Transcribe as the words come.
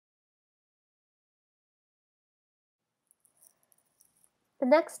The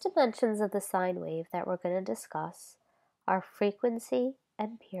next dimensions of the sine wave that we're going to discuss are frequency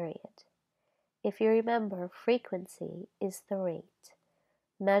and period. If you remember, frequency is the rate,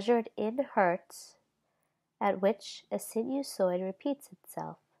 measured in hertz, at which a sinusoid repeats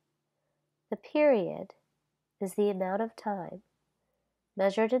itself. The period is the amount of time,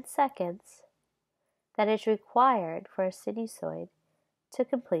 measured in seconds, that is required for a sinusoid to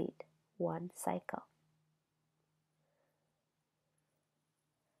complete one cycle.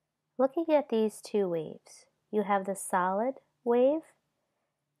 Looking at these two waves, you have the solid wave,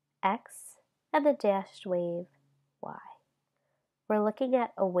 x, and the dashed wave, y. We're looking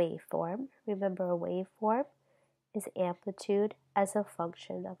at a waveform. Remember, a waveform is amplitude as a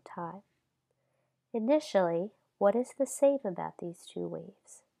function of time. Initially, what is the same about these two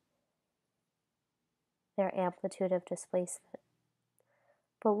waves? Their amplitude of displacement.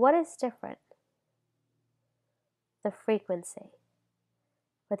 But what is different? The frequency,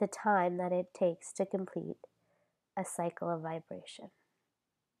 or the time that it takes to complete a cycle of vibration.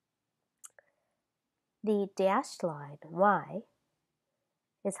 The dashed line, y,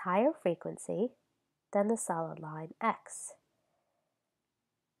 is higher frequency than the solid line, x.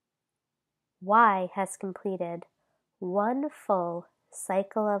 Y has completed one full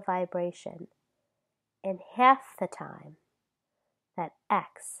cycle of vibration in half the time that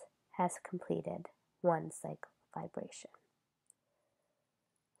x has completed one cycle of vibration.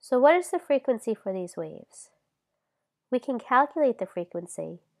 So what is the frequency for these waves? We can calculate the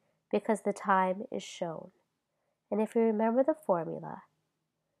frequency because the time is shown. And if you remember the formula,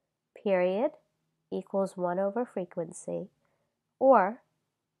 period equals 1 over frequency, or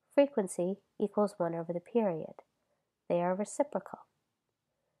frequency equals 1 over the period. They are reciprocal.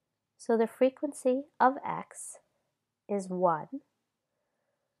 So the frequency of x is 1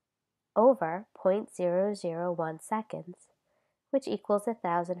 over 0.001 seconds, which equals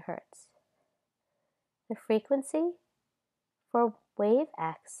 1,000 hertz. The frequency for wave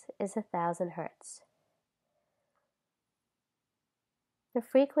x is 1,000 hertz. The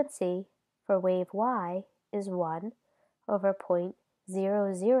frequency for wave y is 1 over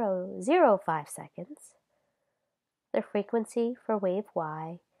 0.0005 seconds. The frequency for wave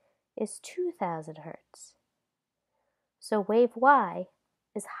y is 2,000 hertz. So wave y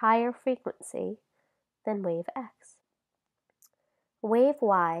is higher frequency than wave x. Wave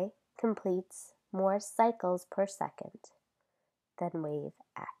y completes more cycles per second than wave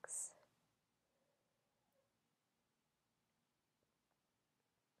x.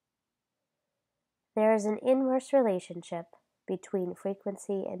 There is an inverse relationship between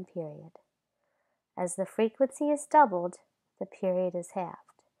frequency and period. As the frequency is doubled, the period is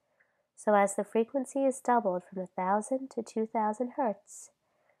halved. So as the frequency is doubled from 1,000 to 2,000 hertz,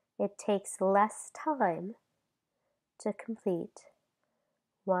 it takes less time to complete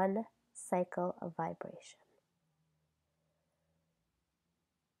one cycle of vibration.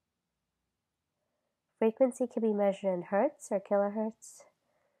 Frequency can be measured in hertz or kilohertz,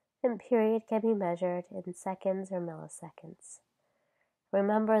 and period can be measured in seconds or milliseconds.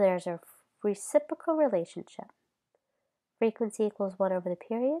 Remember, there's a reciprocal relationship. Frequency equals 1 over the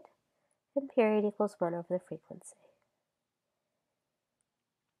period, and period equals 1 over the frequency.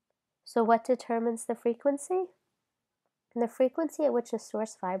 So what determines the frequency? And the frequency at which a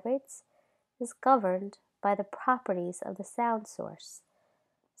source vibrates is governed by the properties of the sound source.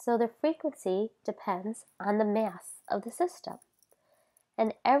 So the frequency depends on the mass of the system.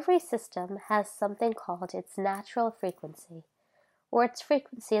 And every system has something called its natural frequency, or its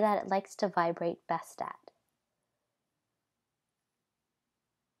frequency that it likes to vibrate best at.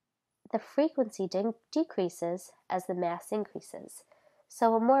 The frequency decreases as the mass increases.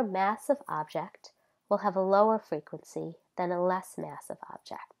 So a more massive object will have a lower frequency than a less massive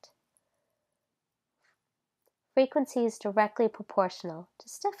object. Frequency is directly proportional to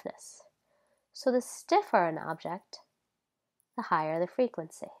stiffness. So the stiffer an object, the higher the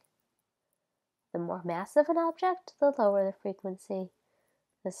frequency. The more massive an object, the lower the frequency.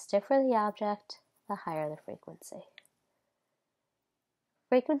 The stiffer the object, the higher the frequency.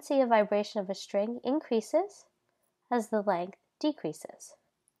 Frequency of vibration of a string increases as the length decreases.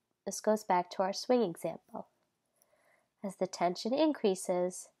 This goes back to our swing example. As the tension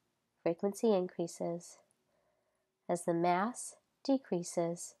increases, frequency increases. As the mass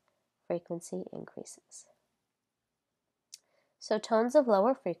decreases, frequency increases. So tones of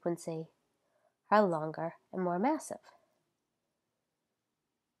lower frequency are longer and more massive.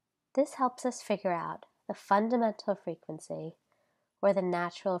 This helps us figure out the fundamental frequency or the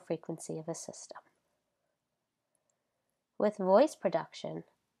natural frequency of a system. With voice production,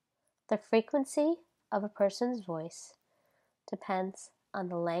 the frequency of a person's voice depends on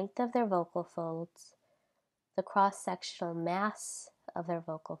the length of their vocal folds, the cross-sectional mass of their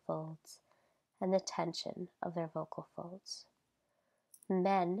vocal folds, and the tension of their vocal folds.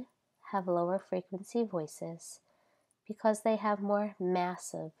 Men have lower frequency voices because they have more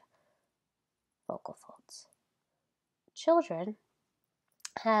massive vocal folds. Children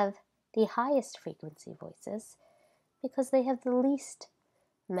have the highest frequency voices because they have the least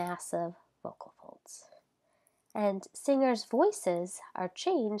massive vocal folds. And singers' voices are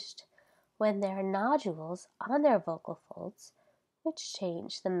changed when there are nodules on their vocal folds, which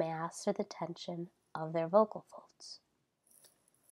change the mass or the tension of their vocal folds.